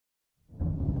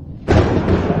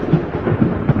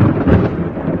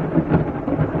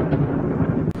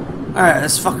Alright,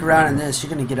 let's fuck around in this. You're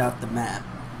gonna get out the map.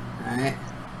 Alright?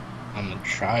 I'm gonna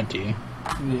try to. You're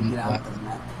gonna get out the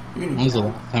map. When's the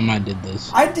last time I did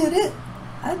this? I did it.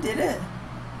 I did it.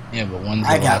 Yeah, but when's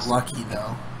the I last got lucky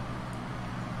though.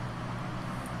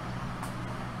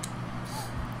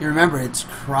 You remember it's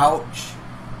crouch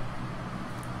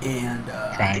and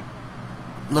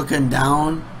looking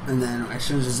down, and then as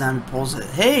soon as the zombie pulls it,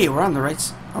 hey, we're on the right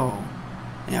side. Oh,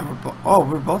 yeah,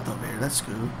 we're both over here. That's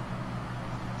good.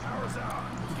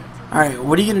 All right,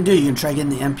 what are you gonna do? You gonna try getting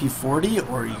the MP40,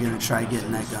 or are you gonna try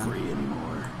getting that gun?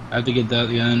 I have to get that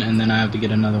gun, and then I have to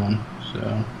get another one.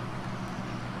 So,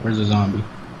 where's the zombie?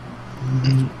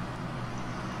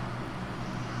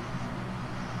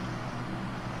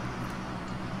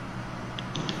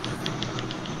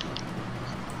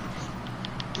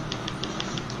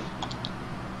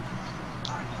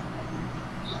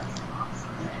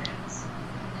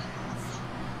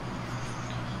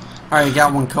 Alright, you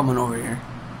got one coming over here.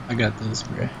 I got this,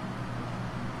 bro.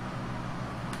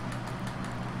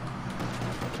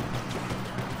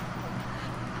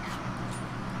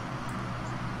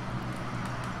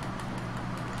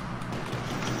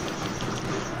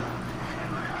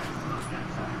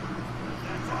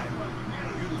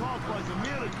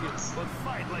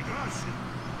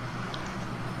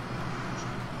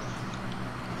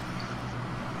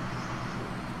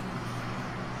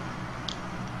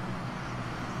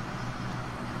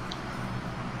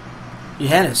 You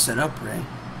had it set up, Ray.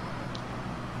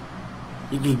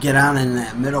 You can get on in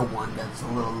that middle one that's a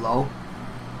little low.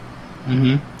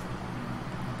 Mm-hmm.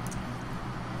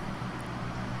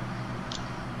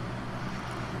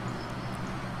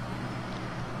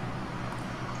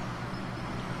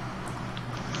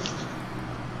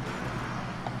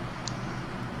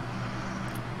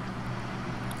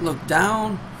 Look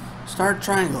down. Start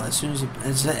triangle as soon as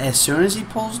he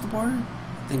pulls the board.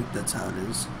 I think that's how it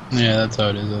is. Yeah, that's how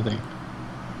it is. I think.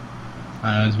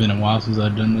 I know it's been a while since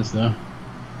I've done this though.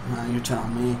 You're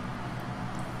telling me.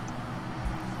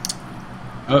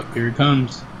 Oh, here it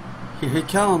comes. Here he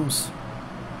comes.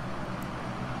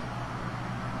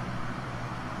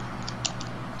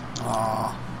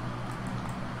 Aw.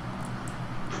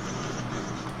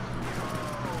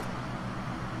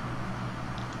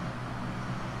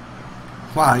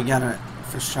 Wow, you got it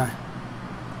first try.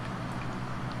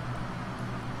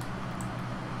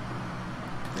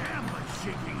 Damn, my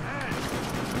shaking head.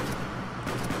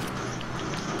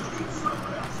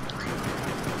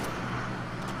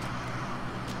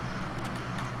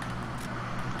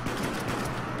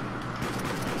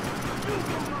 You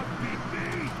will not beat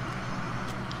me.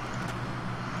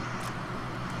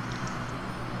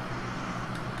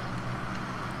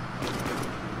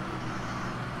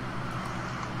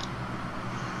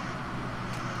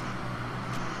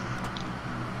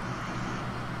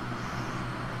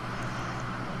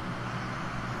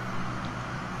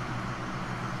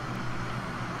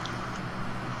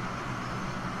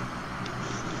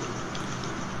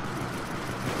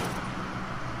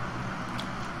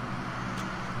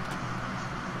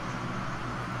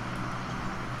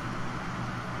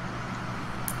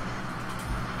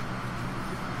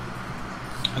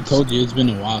 I told you it's been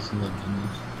a while since I've done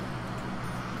this.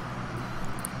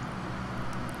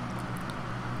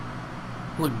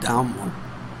 Look down more.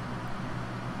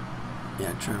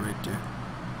 Yeah, try right there.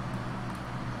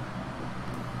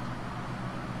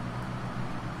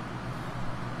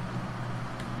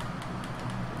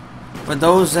 For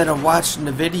those that are watching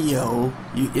the video,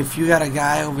 if you got a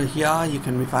guy over here, you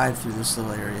can revive through this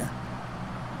little area.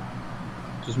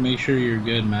 Just make sure you're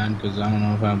good, man, because I don't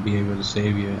know if I'll be able to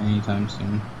save you anytime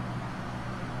soon.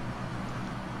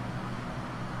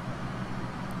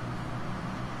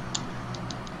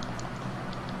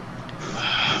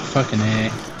 Fucking A.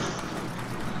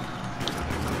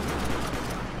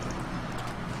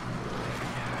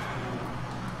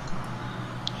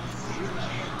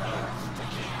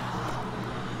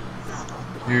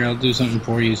 Here, I'll do something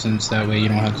for you since that way you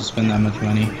don't have to spend that much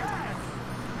money.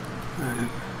 Alright.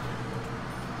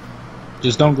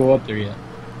 Just don't go up there yet.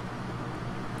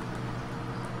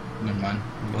 Never mind,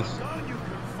 I guess. Son, you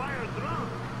can fire drum.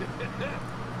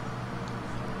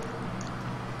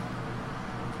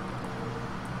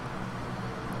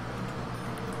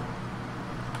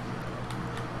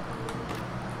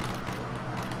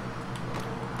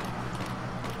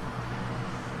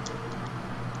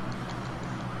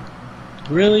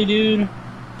 Really, dude? Yield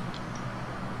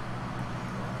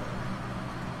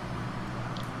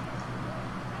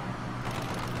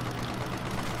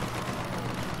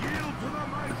to the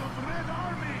might of Red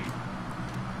Army.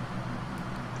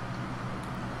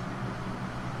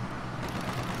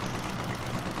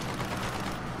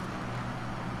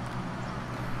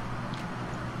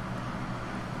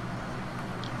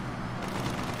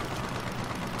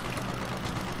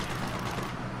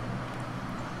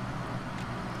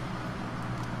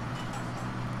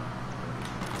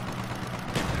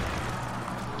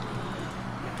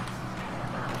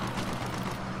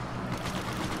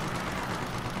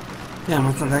 Damn,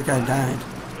 I thought that guy died.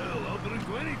 Hell, I'll drink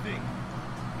to anything.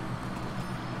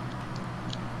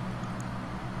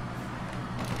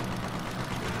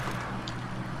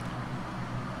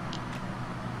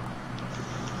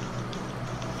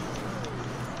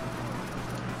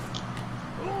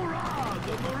 Hoorah!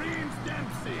 The Marines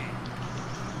Dempsey!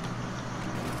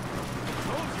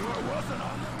 Told you I wasn't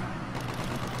on them.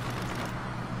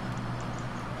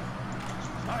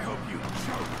 I hope you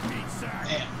choke, meat sack.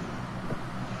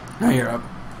 Now you're up.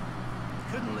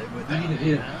 Couldn't live with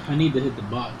I need to hit the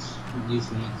box at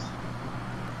least once.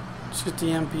 Just get the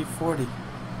MP40.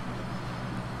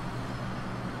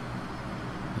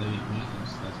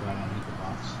 That's why I don't hit the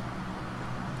box.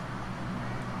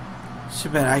 Too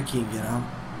bad I can't get out.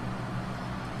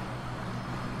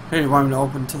 Hey, you want me to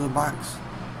open to the box?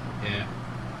 Yeah.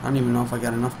 I don't even know if I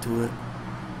got enough to it.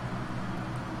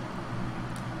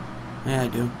 Yeah, I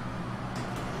do.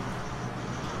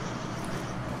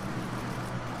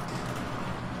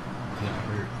 That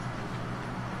hurt.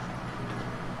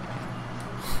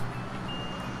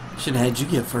 Should have had you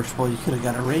get first ball. You could have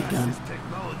got a ray gun. This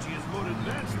technology is more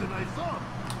advanced than I thought.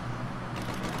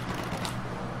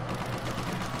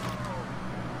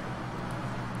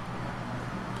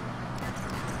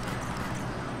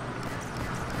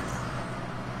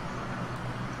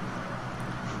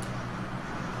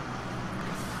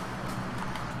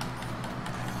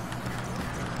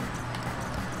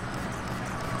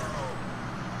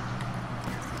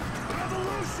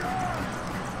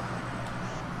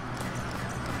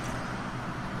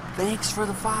 Thanks for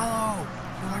the follow.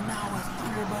 You are now with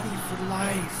Thunder Buddy for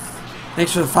life.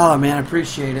 Thanks for the follow, man. I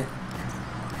appreciate it.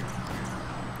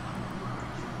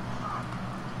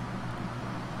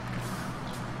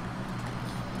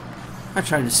 I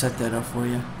tried to set that up for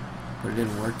you, but it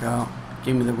didn't work out.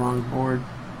 Gave me the wrong board.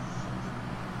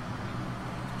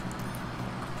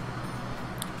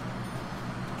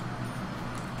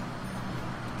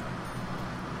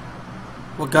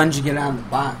 What gun did you get out of the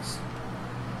box?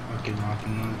 Fucking rocket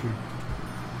launcher.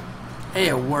 Hey,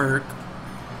 it worked.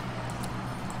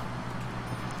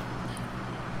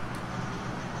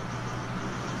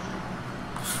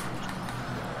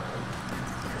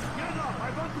 Get up!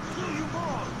 I want to kill you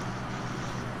more!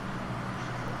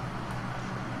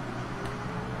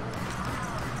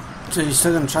 So you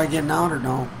still gonna try getting out or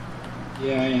no?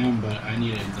 Yeah, I am, but I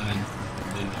need it done.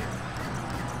 Didn't I?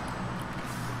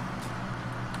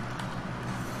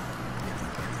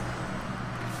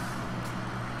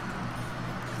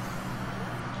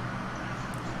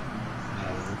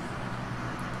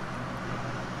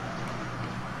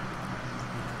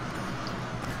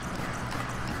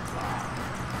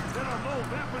 There are no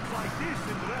weapons like this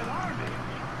in the Red Army!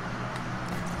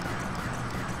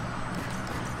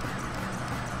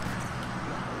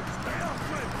 Stay off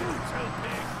my boots,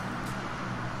 Hellpig!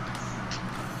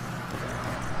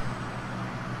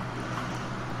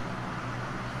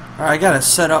 Alright, I got it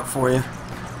set up for you.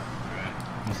 Alright.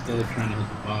 I'm still trying to hit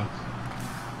the box.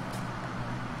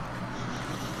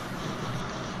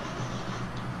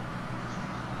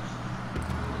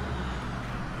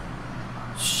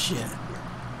 Shit.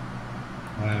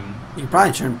 What happened? You can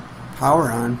probably turn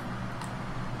power on.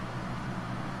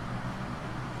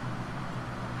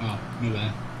 Oh, my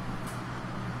bad.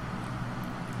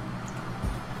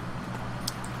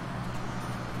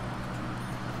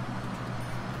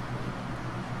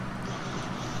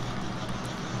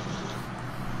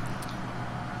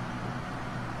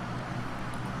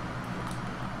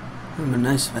 It would have been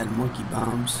nice if I had monkey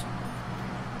bombs.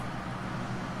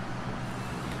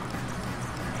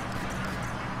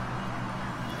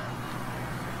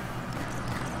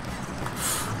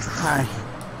 Hi.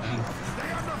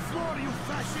 Stay on the floor, you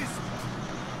fascist!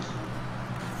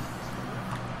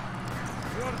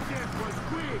 Your death was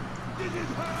quick! Did it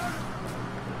hurt?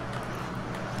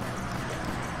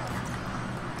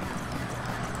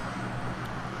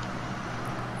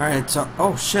 Alright, so...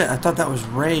 Oh, shit. I thought that was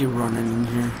Ray running in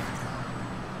here.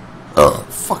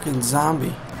 Fucking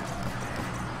zombie.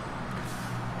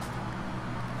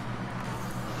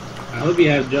 I hope you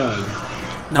have jug.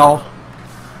 No.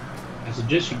 I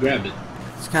suggest you grab it.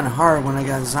 It's kind of hard when I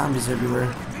got zombies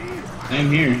everywhere.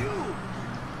 Same here.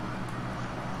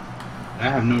 I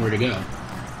have nowhere to go.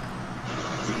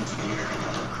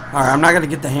 Alright, I'm not gonna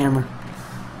get the hammer.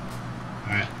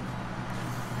 Alright.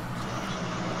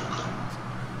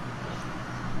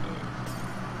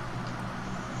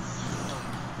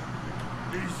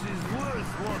 This is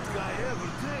worth what I ever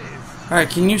taste! Alright,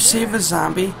 can you save a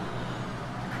zombie?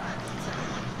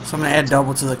 So I'm gonna add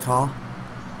double to the call.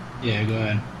 Yeah, go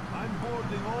ahead. I'm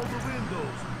boarding all the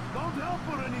windows. Don't help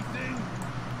or anything.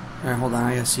 Alright, hold on.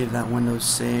 I gotta see if that window's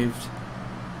saved.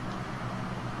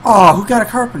 Oh, who got a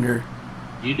carpenter?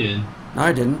 You did. No,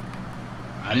 I didn't.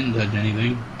 I didn't touch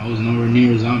anything. I was nowhere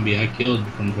near a zombie. I killed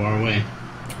from far away.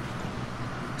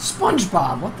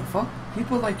 SpongeBob, what the fuck?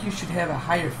 People like you should have a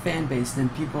higher fan base than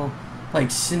people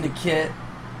like Syndicate.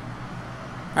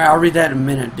 Alright, I'll read that in a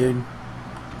minute, dude.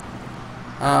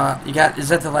 You got, is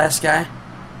that the last guy?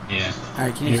 Yeah.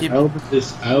 Alright, can you keep...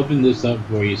 I opened this up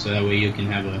for you so that way you can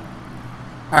have a...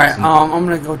 Alright, I'm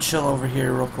gonna go chill over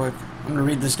here real quick. I'm gonna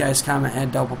read this guy's comment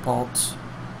at Doublepulse.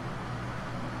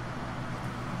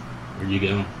 Where'd you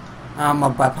go?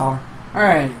 Up by power.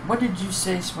 Alright, what did you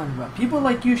say, SpongeBob? People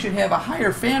like you should have a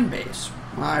higher fan base.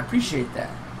 Well, I appreciate that.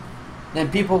 Than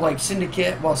people like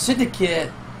Syndicate. Well, Syndicate,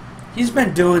 he's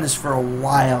been doing this for a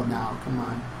while now.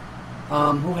 Come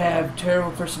on. Who have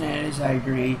terrible personalities, I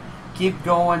agree. Keep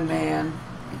going, man.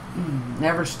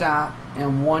 Never stop.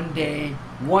 And one day,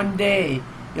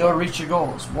 you'll reach your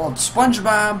goals. Well,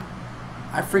 SpongeBob,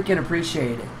 I freaking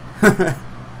appreciate it.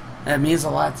 That means a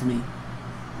lot to me.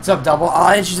 What's up, Double? I'll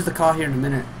add you to the call here in a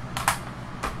minute.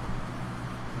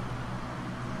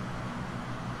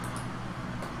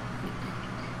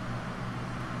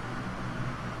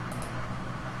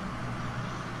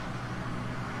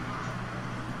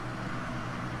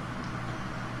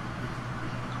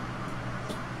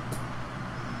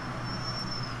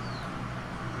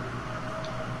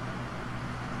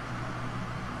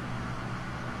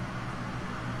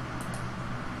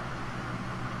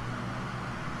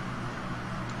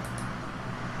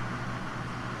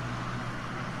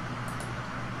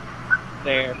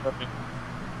 There. What's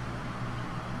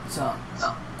up?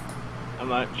 How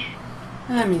much?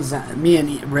 I mean, me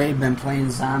and Ray have been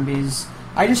playing zombies.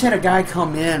 I just had a guy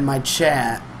come in my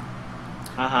chat.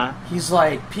 Uh-huh. He's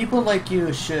like, people like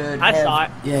you should I have... saw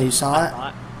it. Yeah, you saw it?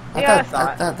 I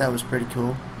thought that was pretty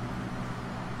cool.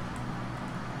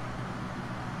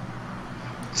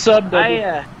 Sub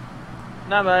not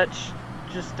much.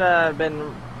 Just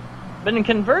been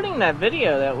converting that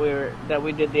video that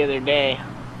we did the other day.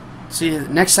 See,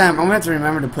 next time I'm gonna have to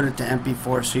remember to put it to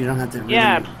MP4 so you don't have to. Really...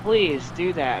 Yeah, please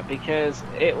do that because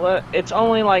it's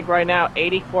only like right now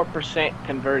 84%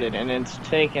 converted and it's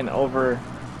taken over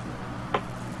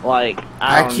like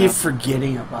I keep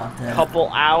forgetting about that. Couple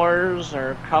hours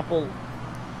or couple.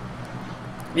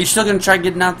 You still gonna try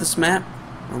getting out this map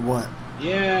or what?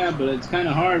 Yeah, but it's kind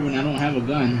of hard when I don't have a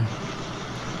gun.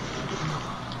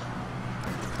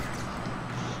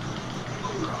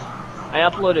 I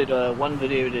uploaded one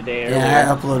video today. Yeah,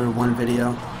 I uploaded one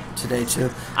video today too.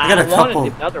 I got a wanted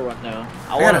couple. Another one though.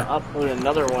 I want to upload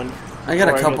another one. I got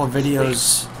a couple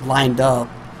videos lined up.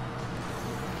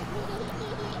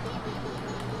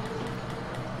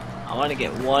 I want to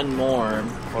get one more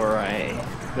before I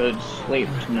go to sleep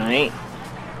tonight.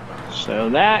 So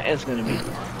that is going to be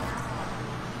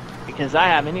fun. Because I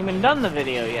haven't even done the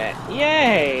video yet.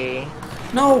 Yay!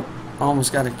 No!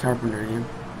 Almost got a carpenter in.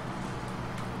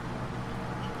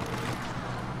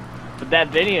 But that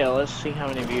video, let's see how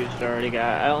many views it already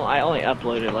got. I only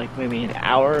uploaded like maybe an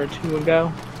hour or two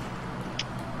ago.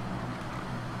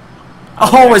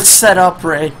 Oh, it's set up,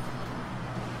 Ray.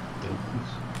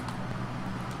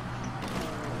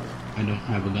 I don't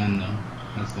have a gun though.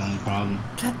 That's the only problem.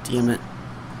 God damn it.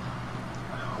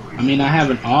 I mean, I have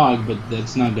an AUG, but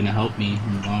that's not going to help me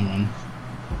in the long run.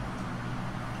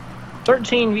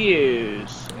 13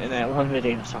 views in that one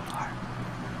video so far.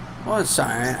 Well, it's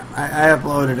alright. I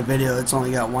uploaded a video that's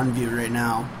only got one view right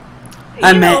now.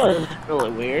 It's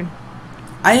really weird.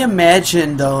 I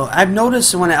imagine though, I've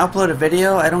noticed when I upload a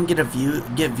video, I don't get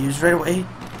views right away.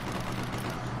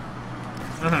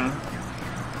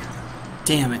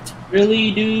 Damn it. Really,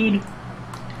 dude?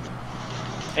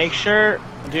 Make sure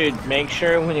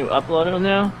when you upload them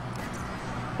now,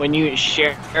 when you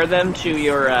share them to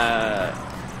your,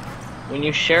 when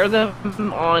you share them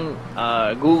on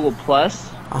Google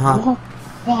Plus,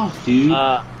 dude.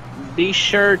 be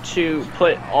sure to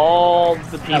put all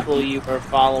the people you are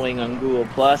following on Google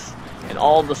Plus and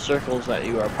all the circles that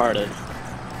you are part of.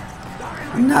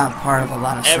 I'm not part of a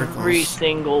lot of circles. Every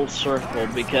single circle,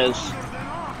 because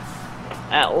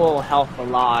that will help a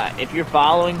lot. If you're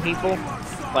following people,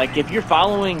 like if you're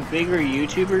following bigger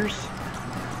YouTubers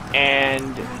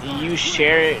and you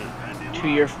share it to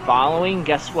your following,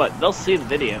 guess what? They'll see the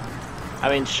video. I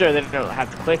mean, sure, they don't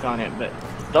have to click on it, but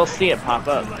they'll see it pop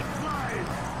up.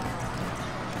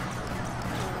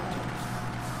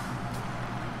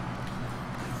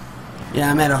 Yeah,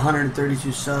 I'm at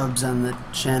 132 subs on the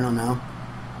channel now.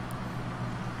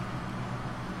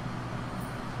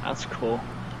 That's cool.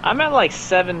 I'm at like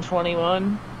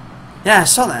 721. Yeah, I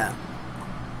saw that.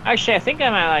 Actually, I think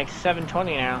I'm at like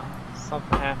 720 now.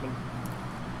 Something happened.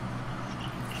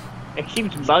 It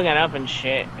keeps bugging up and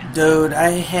shit. Dude, I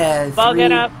had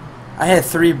Bugging up. I had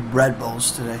 3 Red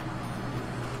Bulls today.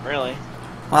 Really?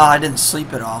 Well, I didn't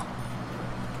sleep at all.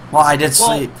 Well, I did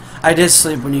sleep. I did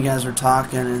sleep when you guys were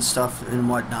talking and stuff and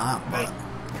whatnot, but...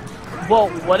 Well,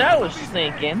 what I was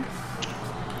thinking,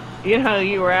 you know,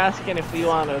 you were asking if we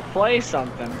want to play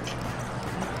something.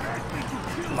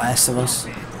 Last of Us.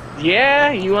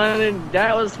 Yeah, you wanted,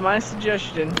 that was my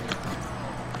suggestion.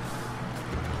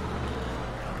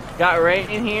 Got Ray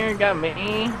in here, got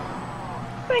me.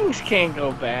 Things can't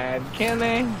go bad, can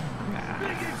they? Nah.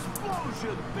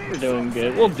 We're doing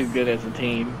good. We'll do good as a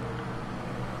team.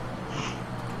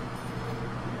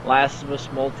 Last of Us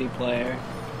multiplayer.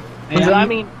 Hey, I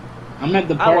mean, I'm at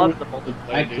the I part love with the the multiplayer,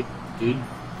 black dude. kid, dude.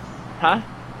 Huh?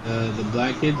 The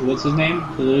black kid, what's his name?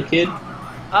 The little kid?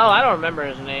 Oh, I don't remember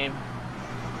his name.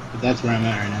 But that's where I'm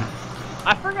at right now.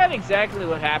 I forgot exactly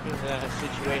what happened in that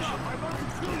situation.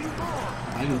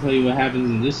 I can tell you what happens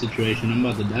in this situation. I'm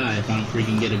about to die if I don't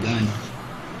freaking get a gun.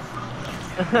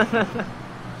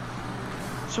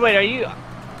 So wait,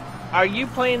 are you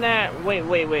playing that?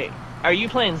 Wait. Are you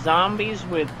playing zombies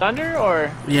with Thunder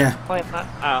or? Yeah. Playing that?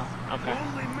 Oh, okay.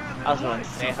 I was going to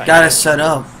say. Got it set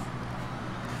up.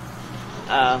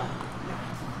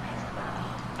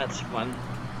 That's fun.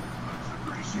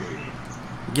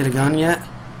 Get a gun yet?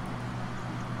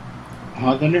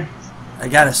 Hot Thunder? I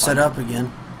got it set up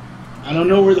again. I don't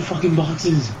know where the fucking box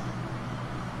is.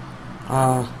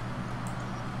 I've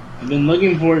been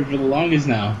looking for it for the longest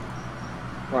now.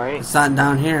 Right. It's not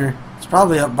down here. It's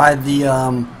probably up by the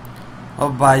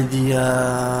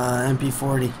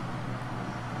MP40.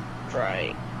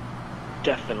 Right.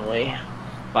 Definitely.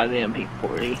 By the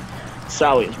MP40. It's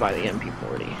always by the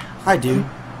MP40. Hi, dude.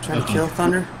 Trying to kill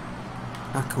Thunder?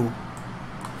 Not cool.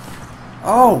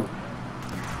 Oh!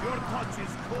 Your touch is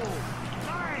cold.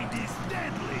 Mine is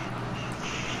deadly.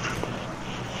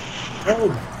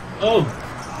 Oh!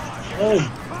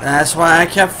 That's why I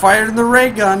kept firing the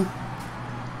ray gun.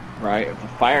 Right.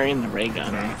 Firing the ray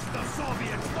gun. Right? The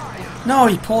Soviet fire. No,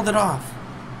 he pulled it off.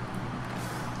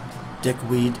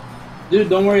 Dickweed. Dude,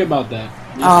 don't worry about that.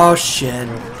 Oh, shit.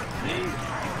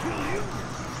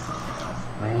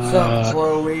 What's up, Uh,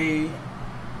 Chloe?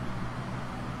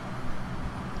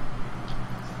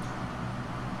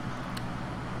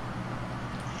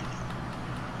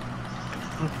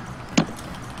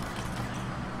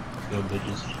 Go,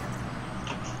 bitches.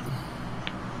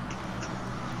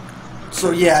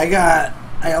 So yeah,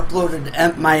 I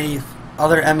uploaded my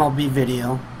other MLB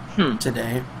video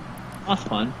today. That's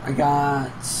fun. I got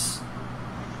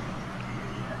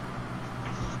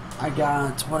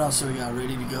what else do we got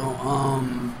ready to go?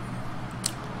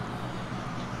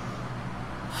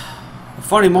 A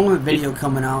funny moment video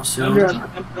coming out soon. Over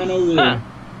there.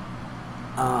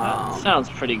 That sounds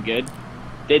pretty good.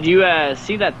 Did you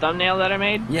see that thumbnail that I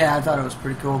made? Yeah, I thought it was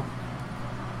pretty cool.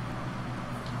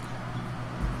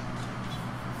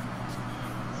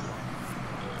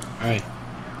 Alright.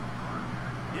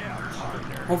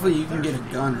 Hopefully you can get a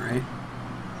gun, right?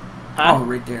 Huh? Oh,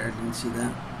 right there. I didn't see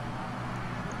that.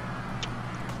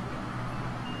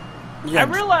 I Yeah,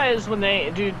 realized when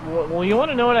they, dude. Well, you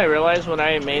want to know what I realized when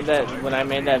I made that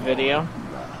video?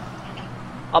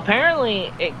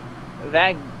 Apparently,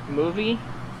 that movie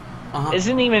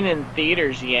isn't even in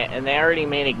theaters yet, and they already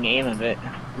made a game of it.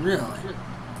 Really?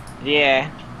 Yeah.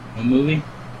 What movie?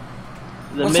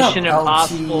 The What's up, Mission LT?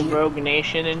 Impossible Rogue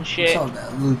Nation and shit. What's up,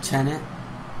 that Lieutenant?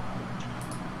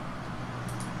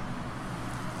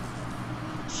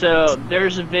 So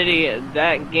there's a video,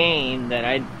 that game that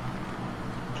I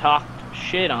talked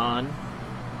shit on,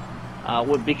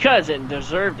 because it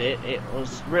deserved it. It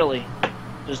was really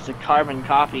just a carbon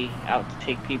copy out to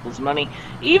take people's money,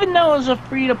 even though it was a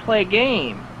free-to-play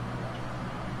game.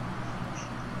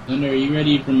 Thunder, are you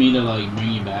ready for me to, like,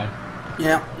 bring you back?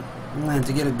 Yeah. I'm gonna have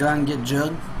to get a gun, get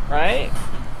Jug. Right?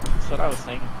 That's what I was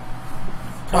thinking.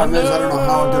 Problem is, I don't know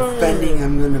how defending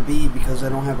I'm gonna be because I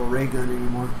don't have a ray gun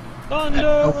anymore.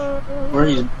 Thunder! Where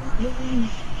is?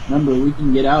 Remember, we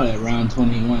can get out at round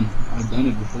 21. I've done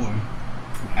it before.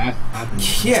 It has to happen.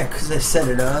 Yeah, because I set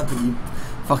it up and you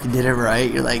fucking did it right.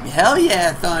 You're like, hell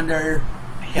yeah, Thunder.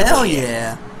 Hell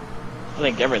yeah. I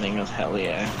think everything was hell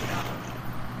yeah.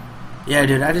 Yeah,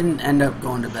 dude, I didn't end up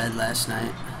going to bed last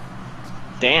night.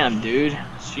 Damn, dude.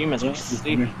 So you must be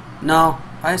sleeping. No,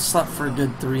 I slept for a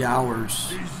good 3 hours.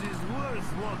 This is worth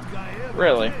what I ever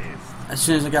Really? faced. As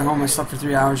soon as I got home, I slept for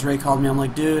 3 hours. Ray called me. I'm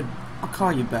like, dude, I'll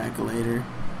call you back later.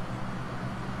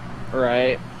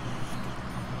 Right.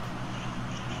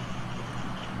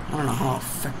 I don't know how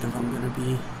effective I'm gonna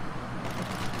be.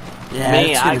 Yeah,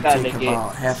 Me, it's I gonna gotta take get,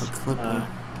 about half a clip of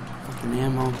fucking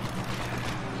ammo.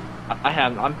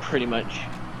 I'm pretty much.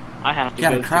 I have to You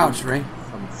gotta go crouch, through Ray.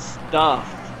 some stuff.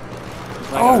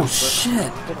 Oh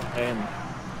shit!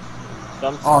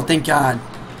 Oh, thank God.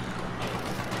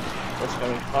 That's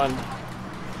gonna be fun.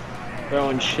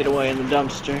 Throwing shit away in the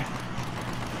dumpster.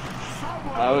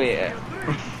 Oh yeah.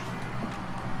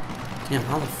 Damn,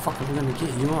 how the fuck are we gonna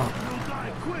get you up?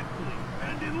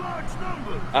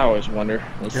 I always wonder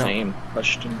the same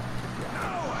question.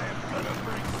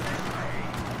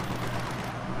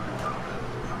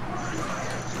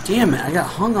 Damn it, I got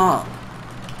hung up.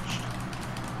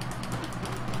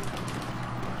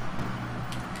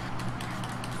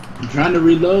 I'm trying to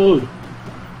reload.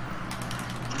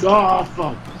 Oh,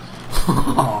 fuck.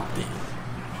 Oh,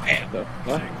 Man, the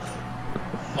fuck?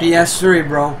 PS3,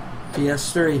 bro.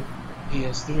 PS3.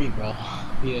 PS3, bro.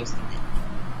 PS3.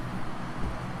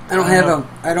 I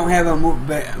don't have a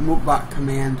mootbot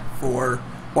command for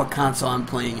what console I'm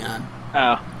playing on.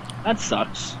 Oh, that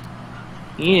sucks.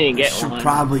 You need to get Should one.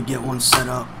 probably get one set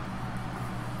up.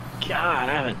 God,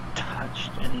 I haven't touched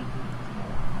any.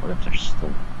 What if they're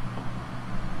still?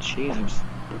 Jesus.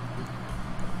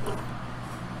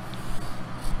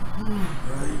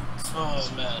 Right.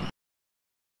 Oh, man.